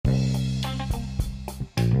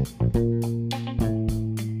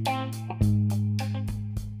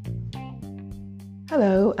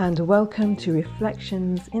Hello and welcome to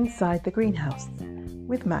Reflections Inside the Greenhouse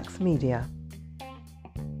with Max Media.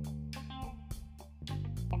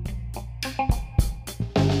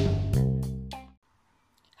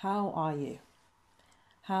 How are you?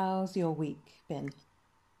 How's your week been?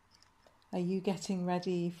 Are you getting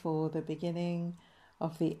ready for the beginning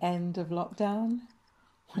of the end of lockdown,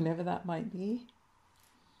 whenever that might be?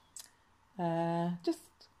 Just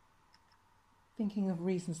thinking of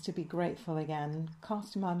reasons to be grateful again,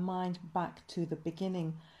 casting my mind back to the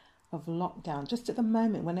beginning of lockdown, just at the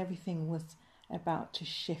moment when everything was about to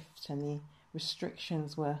shift and the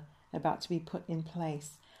restrictions were about to be put in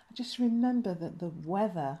place. I just remember that the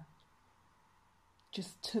weather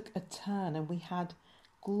just took a turn and we had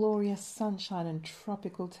glorious sunshine and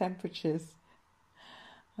tropical temperatures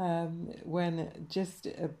when just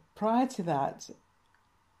prior to that,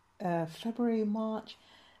 February, March,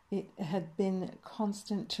 it had been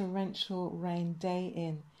constant torrential rain day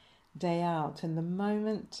in, day out. And the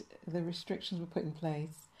moment the restrictions were put in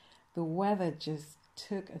place, the weather just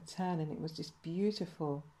took a turn and it was just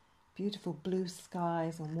beautiful, beautiful blue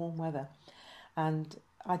skies and warm weather. And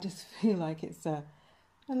I just feel like it's a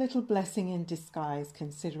little blessing in disguise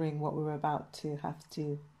considering what we're about to have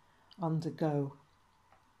to undergo.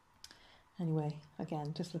 Anyway,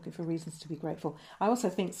 again, just looking for reasons to be grateful. I also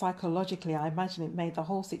think psychologically, I imagine it made the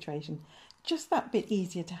whole situation just that bit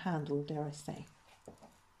easier to handle, dare I say.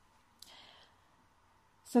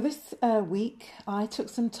 So this week, I took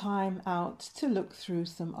some time out to look through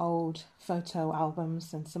some old photo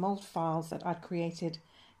albums and some old files that I'd created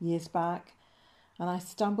years back. And I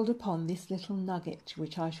stumbled upon this little nugget,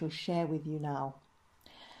 which I shall share with you now.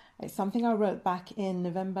 It's something I wrote back in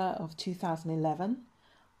November of 2011.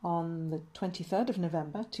 On the 23rd of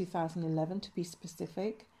November 2011 to be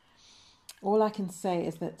specific. All I can say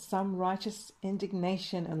is that some righteous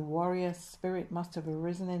indignation and warrior spirit must have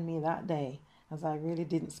arisen in me that day, as I really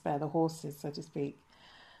didn't spare the horses, so to speak.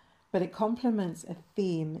 But it complements a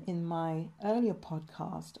theme in my earlier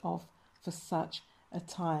podcast of For Such a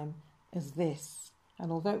Time as This.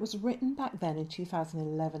 And although it was written back then in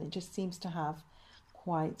 2011, it just seems to have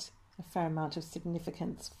quite a fair amount of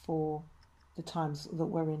significance for the times that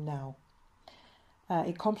we're in now.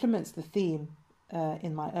 It complements the theme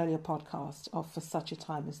in my earlier podcast of For Such a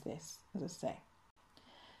Time as This, as I say.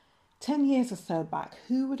 10 years or so back,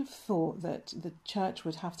 who would have thought that the church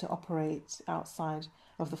would have to operate outside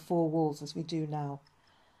of the four walls as we do now?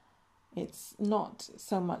 It's not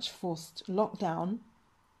so much forced lockdown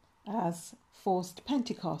as forced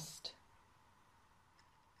Pentecost.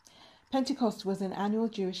 Pentecost was an annual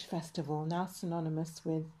Jewish festival now synonymous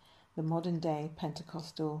with the modern-day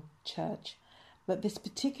Pentecostal church. But this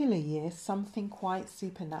particular year, something quite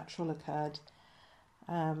supernatural occurred.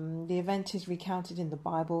 The event is recounted in the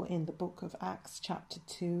Bible in the book of Acts chapter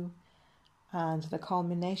 2, and the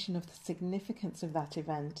culmination of the significance of that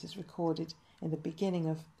event is recorded in the beginning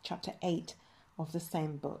of chapter 8 of the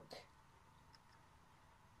same book.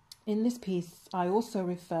 In this piece, I also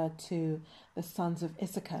refer to the sons of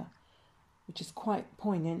Issachar, which is quite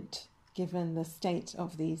poignant given the state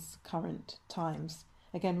of these current times.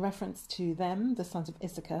 Again, reference to them, the sons of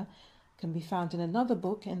Issachar, can be found in another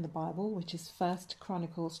book in the Bible, which is 1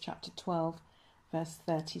 Chronicles chapter 12, verse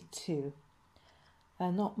 32.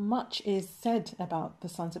 Not much is said about the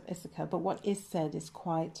sons of Issachar, but what is said is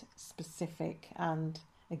quite specific and,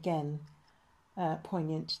 again,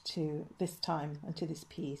 poignant to this time and to this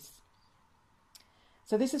piece.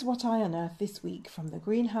 So this is what I unearthed this week from the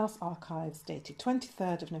Greenhouse Archives, dated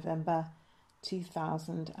 23rd of November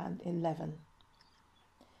 2011.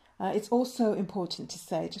 It's also important to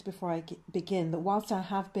say, just before I begin, that whilst I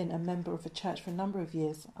have been a member of a church for a number of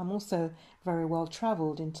years, I'm also very well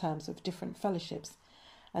travelled in terms of different fellowships.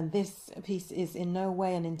 And this piece is in no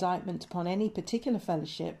way an indictment upon any particular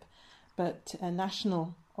fellowship, but a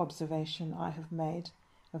national observation I have made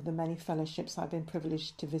of the many fellowships I've been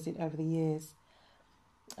privileged to visit over the years.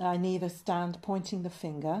 I neither stand pointing the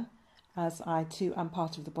finger, as I too am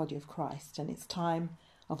part of the body of Christ, and it's time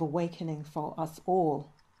of awakening for us all,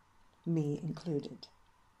 me included.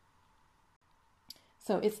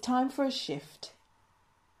 So it's time for a shift.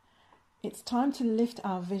 It's time to lift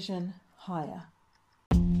our vision higher.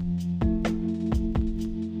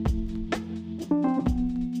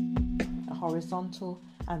 A horizontal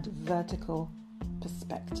and vertical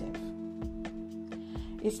perspective.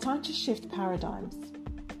 It's time to shift paradigms.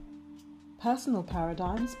 Personal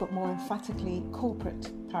paradigms, but more emphatically corporate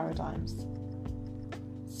paradigms.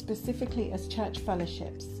 Specifically as church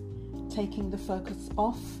fellowships, taking the focus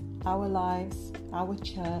off our lives, our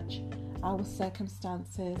church, our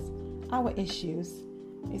circumstances, our issues,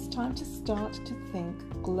 it's time to start to think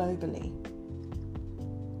globally.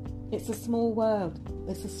 It's a small world.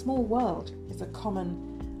 It's a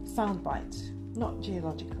common soundbite, not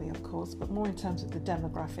geologically, of course, but more in terms of the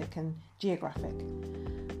demographic and geographic.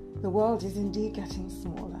 The world is indeed getting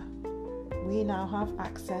smaller. We now have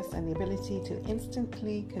access and the ability to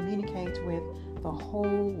instantly communicate with the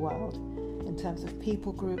whole world in terms of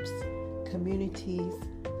people groups, communities,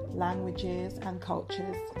 languages and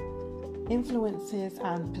cultures, influences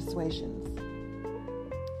and persuasions.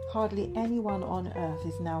 Hardly anyone on earth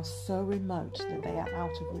is now so remote that they are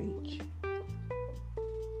out of reach.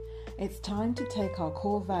 It's time to take our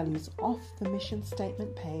core values off the mission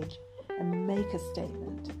statement page and make a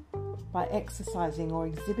statement by exercising or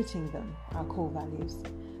exhibiting them, our core values,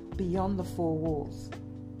 beyond the four walls.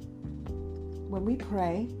 When we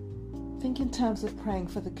pray, think in terms of praying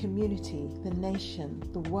for the community, the nation,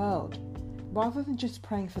 the world, rather than just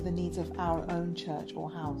praying for the needs of our own church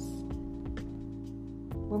or house.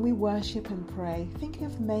 When we worship and pray, think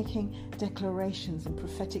of making declarations and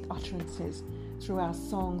prophetic utterances through our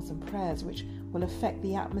songs and prayers which will affect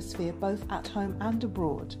the atmosphere both at home and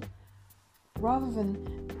abroad, rather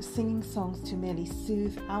than singing songs to merely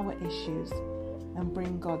soothe our issues and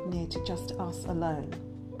bring God near to just us alone.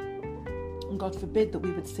 And God forbid that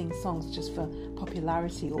we would sing songs just for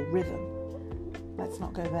popularity or rhythm. Let's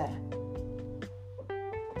not go there.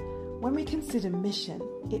 When we consider mission,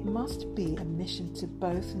 it must be a mission to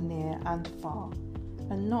both near and far,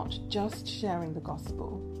 and not just sharing the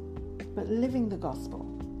gospel, but living the gospel,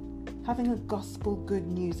 having a gospel good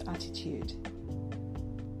news attitude.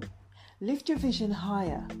 Lift your vision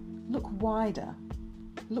higher, look wider,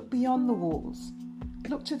 look beyond the walls,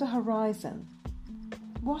 look to the horizon.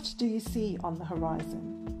 What do you see on the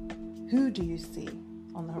horizon? Who do you see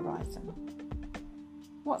on the horizon?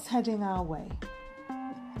 What's heading our way?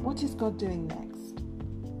 What is God doing next?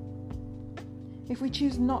 If we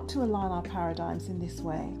choose not to align our paradigms in this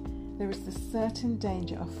way, there is the certain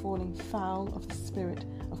danger of falling foul of the spirit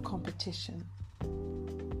of competition.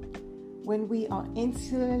 When we are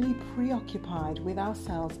insularly preoccupied with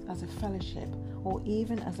ourselves as a fellowship or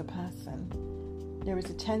even as a person, there is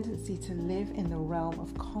a tendency to live in the realm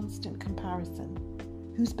of constant comparison.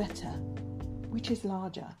 Who's better? Which is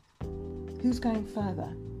larger? Who's going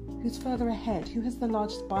further? Who's further ahead? Who has the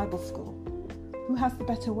largest Bible school? Who has the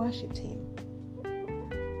better worship team?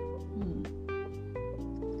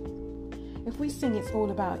 If we sing It's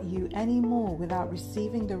All About You anymore without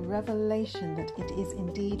receiving the revelation that it is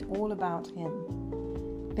indeed all about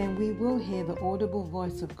Him, then we will hear the audible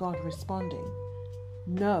voice of God responding,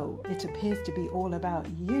 "No, it appears to be all about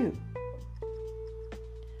you."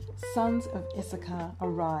 Sons of Issachar,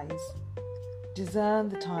 arise. Discern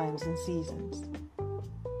the times and seasons.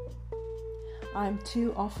 I am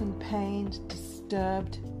too often pained,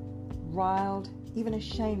 disturbed, riled, even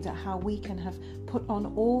ashamed at how we can have put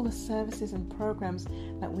on all the services and programs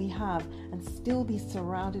that we have and still be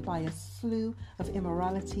surrounded by a slew of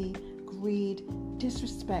immorality, greed,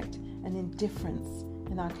 disrespect, and indifference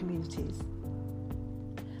in our communities.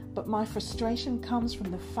 But my frustration comes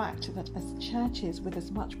from the fact that as churches with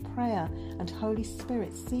as much prayer and Holy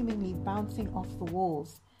Spirit seemingly bouncing off the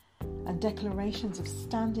walls, and declarations of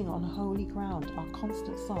standing on holy ground are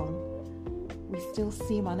constant song, we still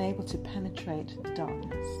seem unable to penetrate the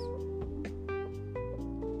darkness.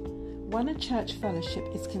 When a church fellowship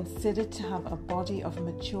is considered to have a body of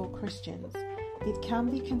mature Christians, it can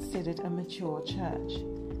be considered a mature church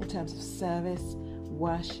in terms of service,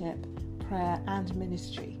 worship, prayer and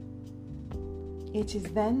ministry. It is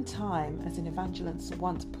then time, as an evangelist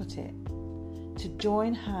once put it, to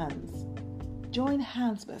join hands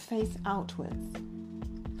but face outwards.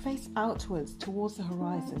 Face outwards towards the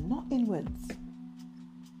horizon, not inwards.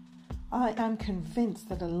 I am convinced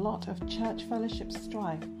that a lot of church fellowship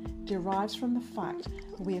strife derives from the fact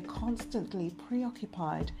that we are constantly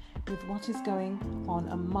preoccupied with what is going on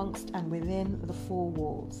amongst and within the four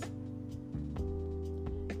walls.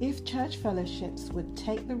 If church fellowships would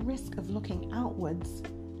take the risk of looking outwards,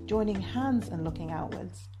 joining hands and looking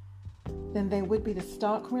outwards, then there would be the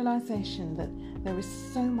stark realization that there is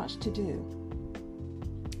so much to do.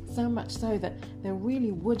 So much so that there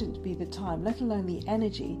really wouldn't be the time, let alone the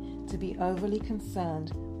energy, to be overly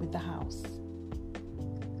concerned with the house.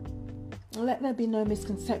 Let there be no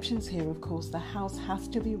misconceptions here, of course. The house has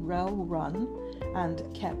to be well run and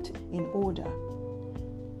kept in order.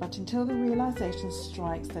 But until the realization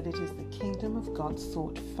strikes that it is the kingdom of God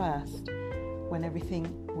sought first, when everything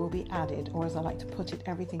will be added, or as I like to put it,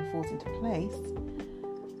 everything falls into place,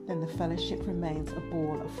 then the fellowship remains a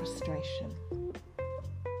ball of frustration.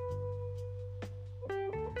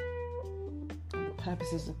 And the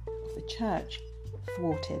purposes of the church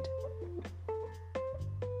thwarted.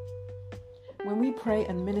 When we pray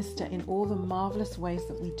and minister in all the marvelous ways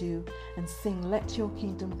that we do and sing, "Let your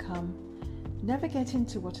kingdom come," never get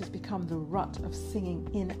into what has become the rut of singing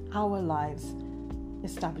in our lives,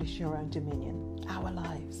 "Establish your own dominion," our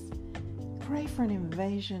lives. Pray for an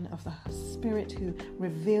invasion of the Spirit who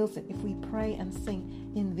reveals it. If we pray and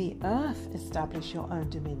sing, "In the earth, establish your own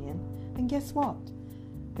dominion," then guess what?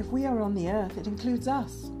 If we are on the earth, it includes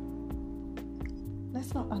us.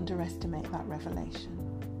 Let's not underestimate that revelation.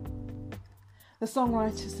 The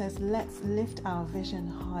songwriter says, "Let's lift our vision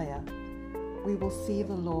higher. We will see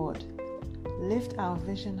the Lord." Lift our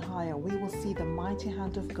vision higher. We will see the mighty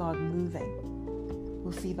hand of God moving.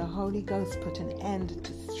 We'll see the Holy Ghost put an end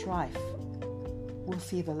to strife. We'll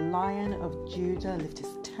see the Lion of Judah lift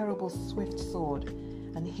his terrible swift sword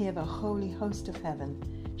and hear the holy host of heaven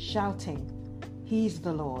shouting, "He's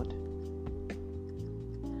the Lord."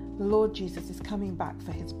 The Lord Jesus is coming back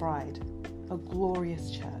for his bride, a glorious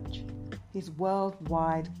church, his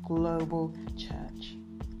worldwide global church.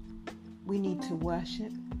 We need to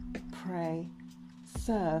worship, pray,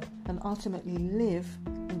 serve, and ultimately live,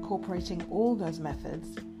 incorporating all those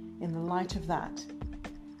methods in the light of that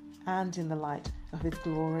and in the light of his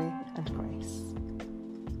glory and grace.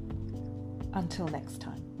 Until next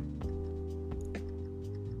time.